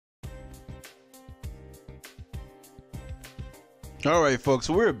All right, folks,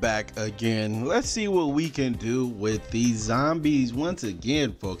 we're back again. Let's see what we can do with these zombies once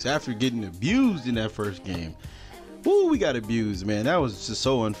again, folks. After getting abused in that first game, woo, we got abused, man. That was just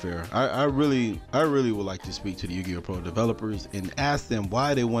so unfair. I really would like to speak to the Yu-Gi-Oh Pro developers and ask them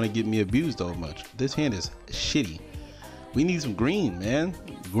why they want to get me abused so much. This hand is shitty. We need some green, man.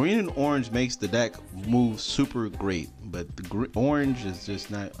 Green and orange makes the deck move super great, but the orange is just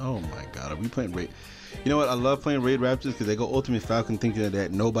not. Oh my god, are we playing Raid? You know what? I love playing Raidraptors because they go Ultimate Falcon thinking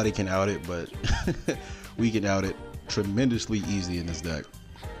that nobody can out it, but we can out it tremendously easy in this deck.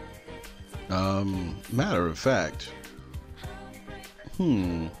 Matter of fact,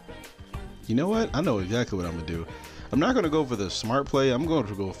 you know what? I know exactly what I'm gonna do. I'm not gonna go for the smart play. I'm going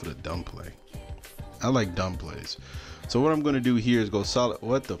to go for the dumb play. I like dumb plays. So what I'm gonna do here is go solid.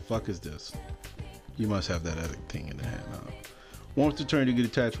 What the fuck is this? You must have that other thing in the hand now. Once the turn to get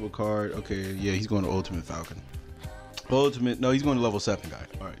attached to a card. Okay, yeah, he's going to Ultimate Falcon. No, he's going to level 7 guy.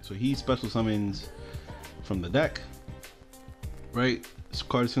 Alright, so he special summons from the deck. Right? This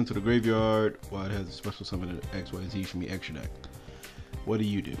card is sent to the graveyard while it has a special summon XYZ from the extra deck. What do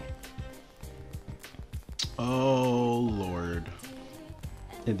you do? Oh Lord.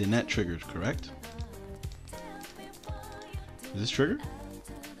 And then that triggers, correct? Is this trigger?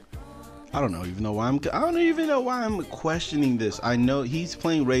 I don't even know why I'm questioning this. I know he's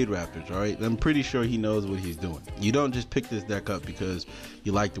playing Raidraptors, all right? I'm pretty sure he knows what he's doing. You don't just pick this deck up because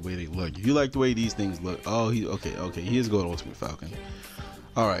you like the way they look. If you like the way these things look, oh, okay. He is going Ultimate Falcon.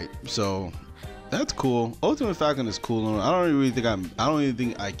 All right, so that's cool. Ultimate Falcon is cool. I don't even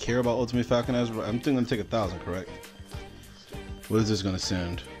think I care about Ultimate Falcon as well. I'm thinking I'm gonna take 1,000, correct? What is this gonna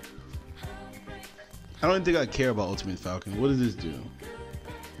send? I don't even think I care about Ultimate Falcon. What does this do?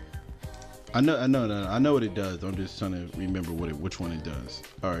 I know what it does. I'm just trying to remember which one it does.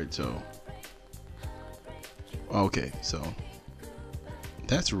 All right, so okay, so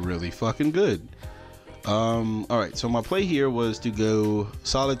that's really fucking good. All right, so my play here was to go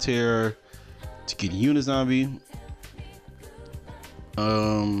Solitaire to get Unizombie.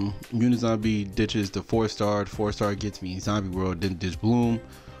 Unizombie ditches the 4-star. 4-star gets me Zombie World. Then ditch Bloom.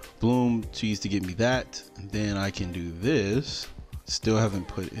 Bloom choose to get me that. And then I can do this. Still haven't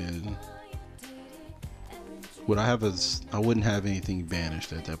put in. What I have is, I wouldn't have anything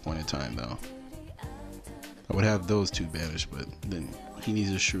banished at that point in time though. I would have those two banished, but then he needs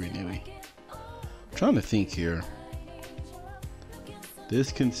a Shiranui. I'm trying to think here.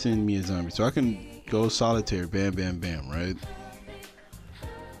 This can send me a zombie, so I can go Solitaire, bam, bam, bam, right?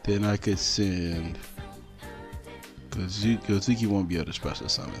 Then I could send, Gozuki won't be able to special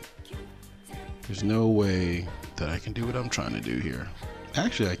summon. There's no way that I can do what I'm trying to do here.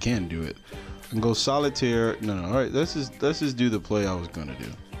 Actually, I can do it. I can go Solitaire. No. All right, let's just do the play I was gonna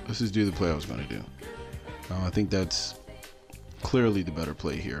do. I think that's clearly the better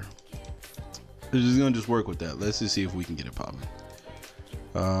play here. We're just gonna work with that. Let's just see if we can get it popping.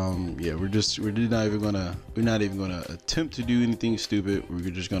 Yeah, we're not even gonna attempt to do anything stupid. We're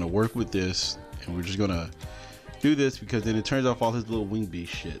just gonna work with this, and we're just gonna do this because then it turns off all his little wing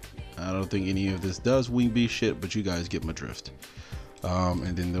beast shit. I don't think any of this does wing beast shit, but you guys get my drift.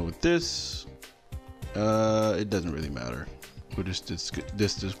 And then with this, it doesn't really matter. We're just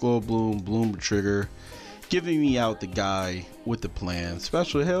this glow bloom trigger, giving me out the guy with the plan.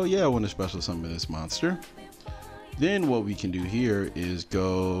 Special, hell yeah, I want to special summon this monster. Then what we can do here is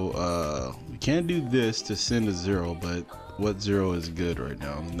go, we can't do this to send a 0, but what 0 is good right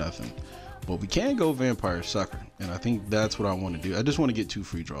now? Nothing. But we can go Vampire Sucker, and I think that's what I want to do. I just want to get 2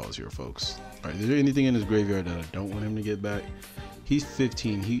 free draws here, folks. All right, is there anything in his graveyard that I don't want him to get back? He's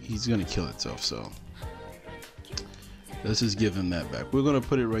 15, he's gonna kill itself, so let's just give him that back. We're gonna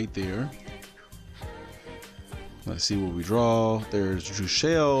put it right there. Let's see what we draw. There's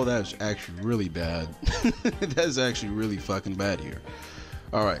Duel. That's actually really bad. That's actually really fucking bad here.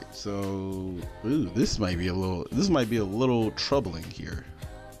 All right, so this might be a little troubling here.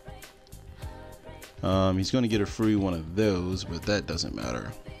 He's gonna get a free one of those, but that doesn't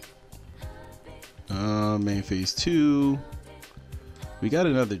matter. Main phase 2. We got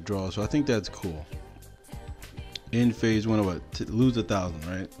another draw, so I think that's cool. In phase 1, what? Lose 1,000,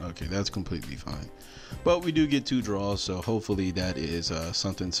 right? Okay, that's completely fine. But we do get 2 draws, so hopefully that is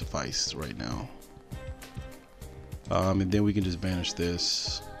something suffice right now. And then we can just banish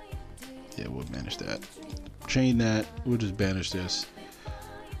this. Yeah, we'll banish that. Chain that. We'll just banish this.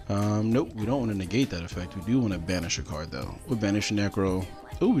 Nope, we don't want to negate that effect. We do want to banish a card though. We'll banish a Necro.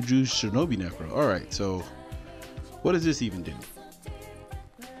 Oh, we drew Shinobi Necro. Alright, so what does this even do?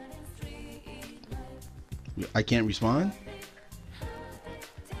 I can't respond?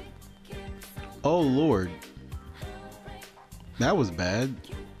 Oh Lord. That was bad.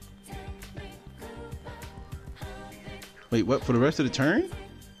 Wait, what? For the rest of the turn?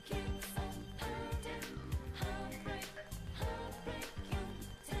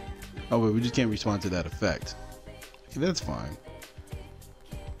 Oh wait, we just can't respond to that effect. Okay, that's fine.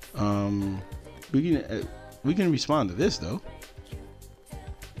 We can respond to this though.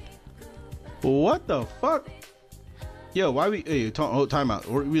 What the fuck? Yo, why we? Hey, time out.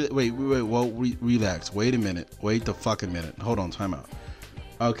 Wait. Well, relax. Wait a minute. Wait the fucking minute. Hold on. Time out.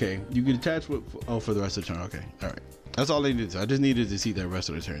 Okay, you can attach with. Oh, for the rest of the turn. Okay, all right. That's all I needed. I just needed to see that rest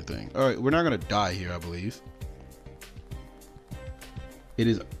of the turn thing. All right, we're not gonna die here, I believe. It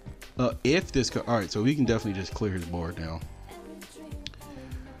is. If this. All right, so we can definitely just clear his board now.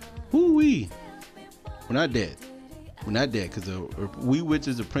 Woo-wee. We're not dead. We're not dead because the Wee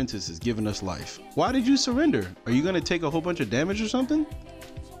Witch's apprentice is giving us life. Why did you surrender? Are you gonna take a whole bunch of damage or something?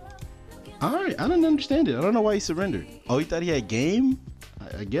 All right, I don't understand it. I don't know why he surrendered. Oh, he thought he had game?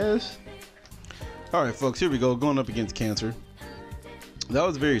 I guess. All right, folks, here we go. Going up against Cancer. That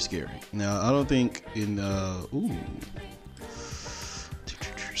was very scary. Now, I don't think in ooh.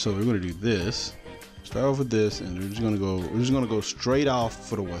 So we're gonna do this. Start off with this, and we're just gonna go straight off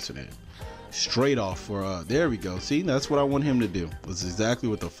for the what's name. Straight off for there we go. See, that's what I want him to do. That's exactly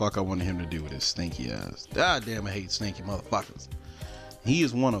what the fuck I wanted him to do with his stinky ass. God damn, I hate stinky motherfuckers. He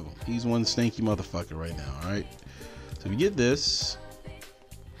is one of them. He's one stinky motherfucker right now. All right. So we get this.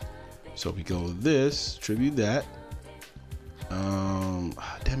 So we go with this. Tribute that.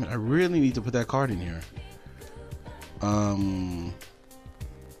 Damn it! I really need to put that card in here.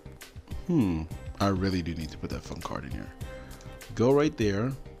 I really do need to put that fun card in here. Go right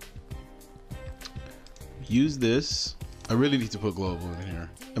there. Use this. I really need to put Glow Bloom in here.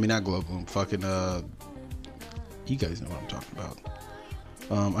 I mean, not Glow Bloom. Fucking you guys know what I'm talking about.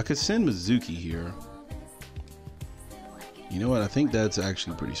 I could send Mizuki here. You know what? I think that's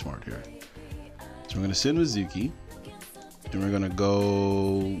actually pretty smart here. So we're gonna send Mizuki, and we're gonna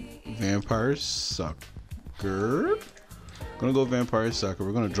go Vampire Sucker. Gonna go Vampire Sucker.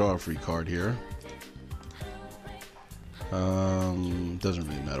 We're gonna draw a free card here. Doesn't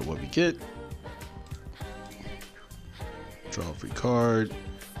really matter what we get. Draw a free card.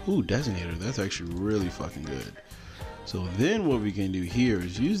 Ooh, Designator. That's actually really fucking good. So then what we can do here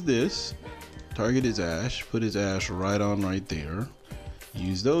is use this. Target his Ash. Put his Ash right on right there.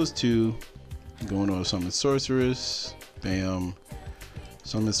 Use those two. Go into a Summon Sorceress. Bam.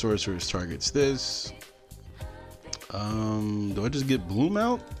 Summon Sorceress targets this. Do I just get Bloom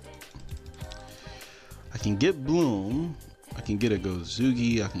out? I can get Bloom. I can get a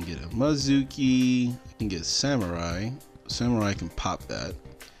Gozuki. I can get a Mizuki. I can get Samurai. Samurai can pop that,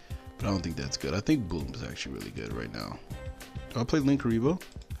 but I don't think that's good. I think Bloom is actually really good right now. Do I play Link Karibo?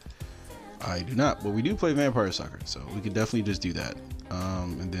 I do not, but we do play Vampire Sucker, so we could definitely just do that.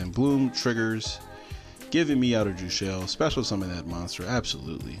 And then Bloom triggers, giving me out of Duel, special summon that monster,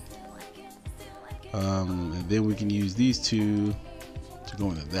 absolutely. And then we can use these two to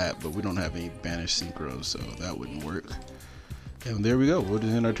go into that, but we don't have any banished synchros, so that wouldn't work. And there we go. We're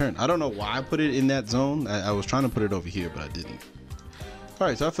just in our turn. I don't know why I put it in that zone. I was trying to put it over here, but I didn't. All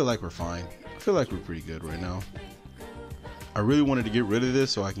right, so I feel like we're fine. I feel like we're pretty good right now. I really wanted to get rid of this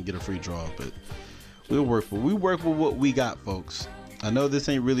so I can get a free draw, but we'll work with what we got, folks. I know this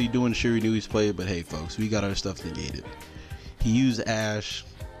ain't really doing Shiranui's play, but hey, folks, we got our stuff negated. He used Ash.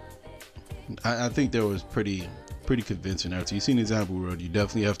 I think that was pretty convincing. After you've seen the example world, you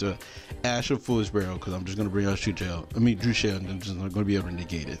definitely have to Ash a Foolish Barrel, because I'm just going to bring out Duel, and I'm just not going to be able to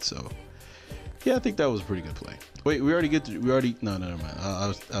negate it. So yeah, I think that was a pretty good play. Wait, no, never mind. I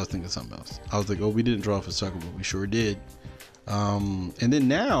was thinking something else. I was like, oh, we didn't draw for Sucker, but we sure did. And then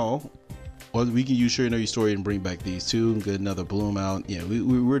now, well, we can use Shiranui Story and bring back these two and get another Bloom out. Yeah,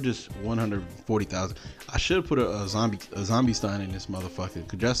 we're just 140,000. I should have put a zombie stein in this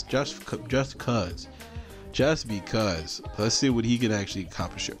motherfucker, just because. Let's see what he can actually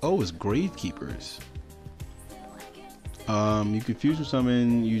accomplish here. Oh, it's Gravekeepers. You can fusion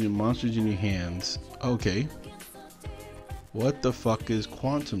summon using monsters in your hands. Okay. What the fuck is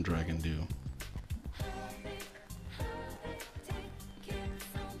Quantum Dragon do?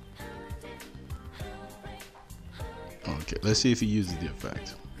 Okay, let's see if he uses the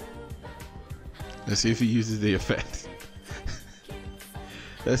effect. Let's see if he uses the effect.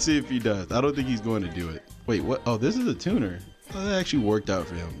 Let's see if he does. I don't think he's going to do it. Wait, what? Oh, this is a tuner. Oh, that actually worked out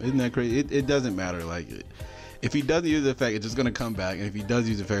for him. Isn't that crazy? It doesn't matter. Like, if he doesn't use the effect, it's just going to come back. And if he does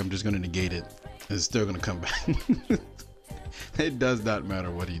use the effect, I'm just going to negate it. It's still going to come back. It does not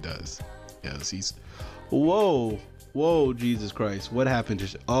matter what he does. Yes, he's... Whoa. Whoa, Jesus Christ. What happened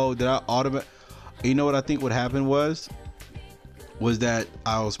to... Oh, did I automate... You know what I think what happened was? was that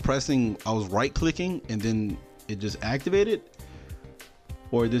I was right clicking and then it just activated,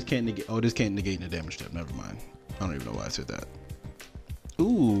 or this can't negate. Oh, this can't negate the damage step. Never mind. I don't even know why I said that.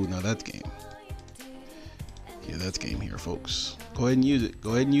 Ooh, no, that's game. Yeah, that's game here, folks. Go ahead and use it.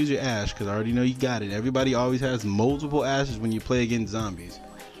 Go ahead and use your Ash, because I already know you got it. Everybody always has multiple Ashes when you play against zombies.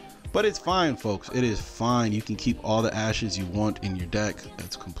 But it's fine, folks. It is fine. You can keep all the Ashes you want in your deck.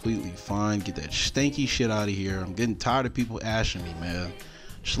 That's completely fine. Get that stanky shit out of here. I'm getting tired of people ashing me, man.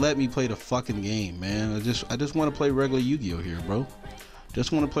 Just let me play the fucking game, man. I just want to play regular Yu-Gi-Oh here, bro.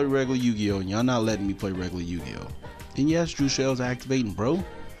 Just want to play regular Yu-Gi-Oh, and y'all not letting me play regular Yu-Gi-Oh. And yes, YuGiOh's activating, bro.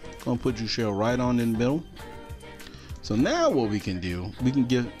 Gonna put YuGiOh right on in the middle. So now what we can do, we can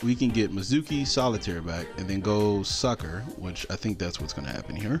get Mizuki Solitaire back and then go Sucker, which I think that's what's gonna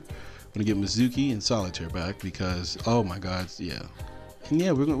happen here. We're gonna get Mizuki and Solitaire back because, oh my god, yeah. And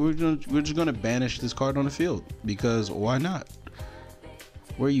yeah, we're just gonna banish this card on the field because why not?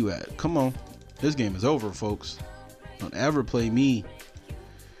 Where you at? Come on. This game is over, folks. Don't ever play me.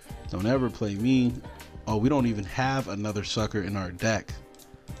 Don't ever play me. Oh, we don't even have another Sucker in our deck.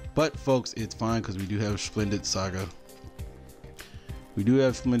 But folks, it's fine because we do have Splendid Saga. We do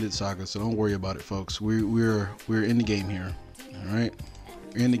have Splendid Saga, so don't worry about it, folks. We're in the game here. All right,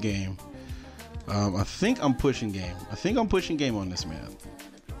 we're in the game. I think I'm pushing game. I think I'm pushing game on this man.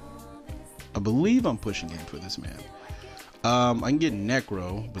 I believe I'm pushing game for this man. I can get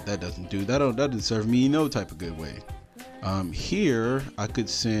Necro, but that doesn't do that. Doesn't serve me no type of good way. Here I could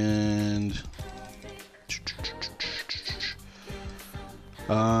send.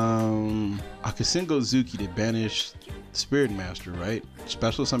 I could send Gozuki to banish Spirit Master, right?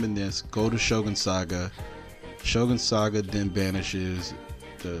 Special summon this, go to Shogun Saga. Shogun Saga then banishes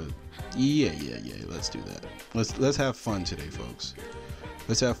the yeah, let's do that. Let's have fun today, folks.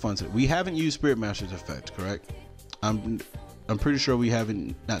 Let's have fun today. We haven't used Spirit Master's effect, correct? I'm pretty sure we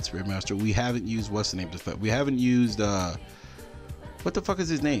haven't, not Spirit Master, we haven't used what's the name's effect. We haven't used what the fuck is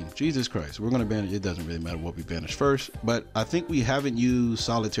his name? Jesus Christ. We're gonna banish. It doesn't really matter what we banish first, but I think we haven't used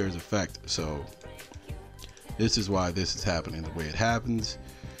Solitaire's effect, so this is why this is happening the way it happens.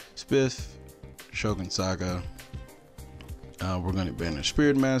 Spiff, Shogun Saga. We're gonna banish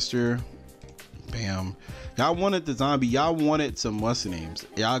Spirit Master. Bam. Y'all wanted the zombie. Y'all wanted some what's the names.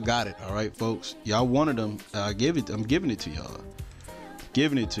 Y'all got it. All right, folks. Y'all wanted them. I'm giving it to y'all.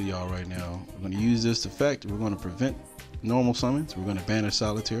 Giving it to y'all right now. We're gonna use this effect. We're gonna prevent normal summons. We're going to banish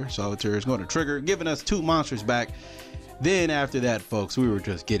Solitaire. Solitaire is going to trigger, giving us 2 monsters back. Then after that, folks, we were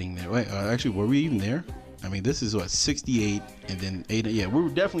just getting there. Wait, actually, were we even there? I mean, this is what, 68 and then 8. Yeah, we were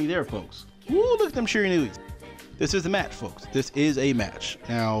definitely there, folks. Woo, look at them Shiranui. This is a match, folks. This is a match.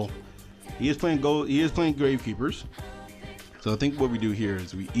 Now, he is playing Gravekeepers. So I think what we do here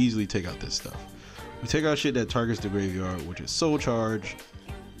is we easily take out this stuff. We take out shit that targets the graveyard, which is Soul Charge.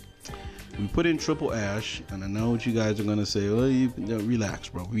 We put in triple Ash, and I know what you guys are gonna say. Well, relax,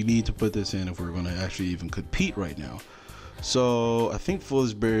 bro. We need to put this in if we're gonna actually even compete right now. So I think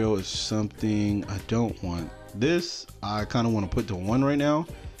Foolish Burial is something I don't want. This I kind of want to put to 1 right now.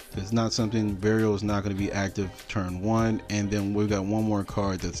 It's not something. Burial is not going to be active turn 1, and then we've got one more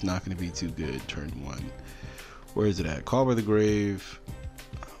card that's not going to be too good turn 1. Where is it at? Call by the Grave.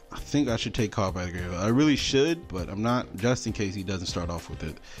 I think I should take Call by the Grave. I really should, but I'm not, just in case he doesn't start off with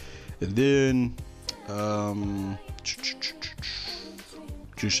it. And then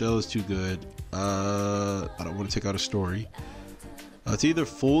Jushel is too good. I don't want to take out a story. It's either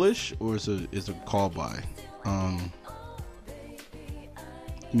Foolish or it's a call by.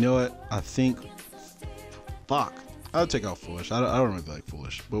 You know what? I think fuck. I'll take out Foolish. I don't really like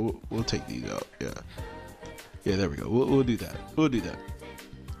Foolish, but we'll take these out. Yeah, there we go. We'll do that. We'll do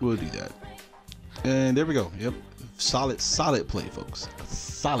that. And there we go. Yep. Solid play, folks.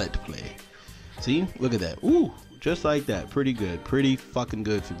 Solid play. See? Look at that. Ooh, just like that. Pretty good. Pretty fucking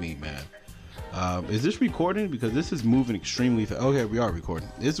good for me, man. Is this recording? Because this is moving extremely fast. Okay, we are recording.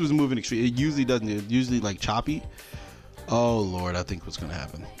 This was moving extremely. It usually doesn't. It's usually like choppy. Oh Lord, I think what's gonna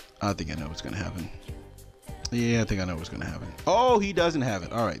happen. I think I know what's gonna happen. Yeah, I think I know what's gonna happen. Oh, he doesn't have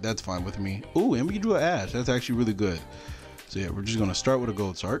it. All right, that's fine with me. Ooh, and we drew an Ash. That's actually really good. So yeah, we're just gonna start with a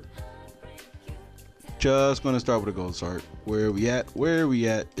Gold Sart. Just gonna start with a Gold Sart. Where are we at? Where are we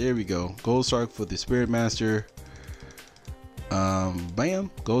at? There we go. Gold Sart for the Spirit Master.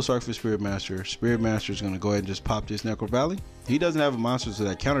 Bam. Gold Sart for Spirit Master. Spirit Master is gonna go ahead and just pop this Necro Valley. He doesn't have a monster, so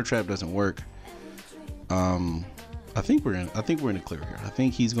that counter trap doesn't work. I think we're in the clear here. I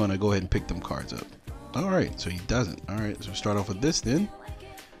think he's gonna go ahead and pick them cards up. All right, so he doesn't. All right, so start off with this then.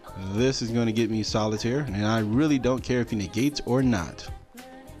 This is gonna get me Solitaire, and I really don't care if he negates or not.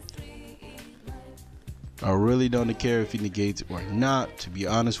 I really don't care if he negates or not, to be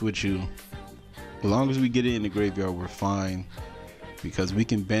honest with you. As long as we get it in the graveyard, we're fine, because we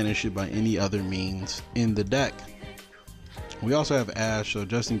can banish it by any other means in the deck. We also have Ash, so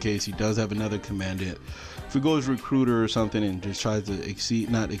just in case he does have another commandant, if he goes Recruiter or something and just tries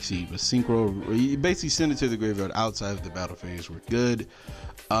to not exceed, but Synchro, basically send it to the graveyard outside of the battle phase, we're good.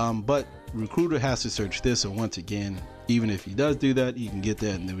 But Recruiter has to search this, so once again, even if he does do that, he can get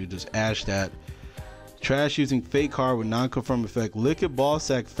that, and then we just Ash that. Trash using fake card with non-confirmed effect. Lick it, ball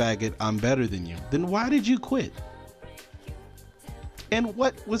sack, faggot, I'm better than you. Then why did you quit? And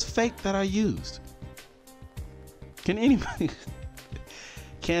what was fake that I used? Can anybody?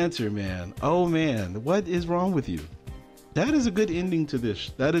 Cancer, man. Oh man, what is wrong with you? That is a good ending to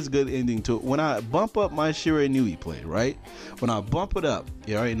this. That is a good ending to it. When I bump up my Shiranui play, right? When I bump it up,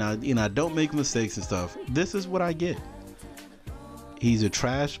 yeah, right, and I don't make mistakes and stuff, this is what I get. He's a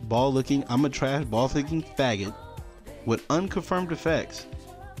trash ball looking, I'm a trash ball looking faggot with unconfirmed effects,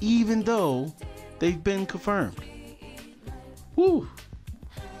 even though they've been confirmed. Woo!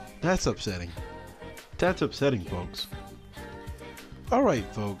 That's upsetting. That's upsetting, folks. All right,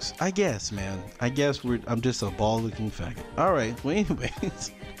 folks. I guess, man. I guess I'm just a ball-looking faggot. All right. Well,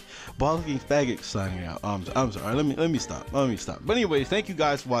 anyways, ball-looking faggot signing out. I'm sorry. Let me stop. But anyways, thank you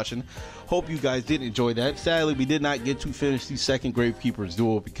guys for watching. Hope you guys did enjoy that. Sadly, we did not get to finish the second Gravekeeper's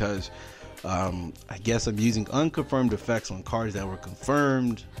Duel because I guess I'm using unconfirmed effects on cards that were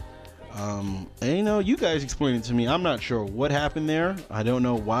confirmed. And you know, you guys explain it to me. I'm not sure what happened there. I don't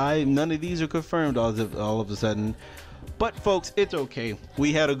know why none of these are confirmed all of a sudden. But folks, it's okay.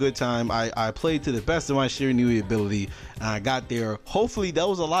 We had a good time. I played to the best of my Shiranui ability, and I got there. Hopefully that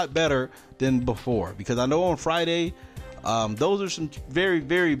was a lot better than before, because I know on Friday those are some very,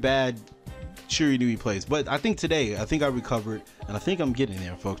 very bad Shiranui plays. But I think today, I think I recovered, and I think I'm getting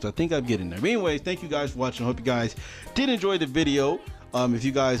there, folks. I think I'm getting there. But anyways, thank you guys for watching. I hope you guys did enjoy the video. If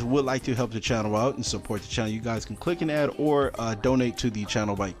you guys would like to help the channel out and support the channel, you guys can click an ad or donate to the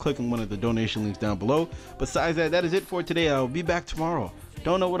channel by clicking one of the donation links down below. Besides that, that is it for today. I'll be back tomorrow.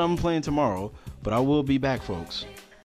 Don't know what I'm playing tomorrow, but I will be back, folks.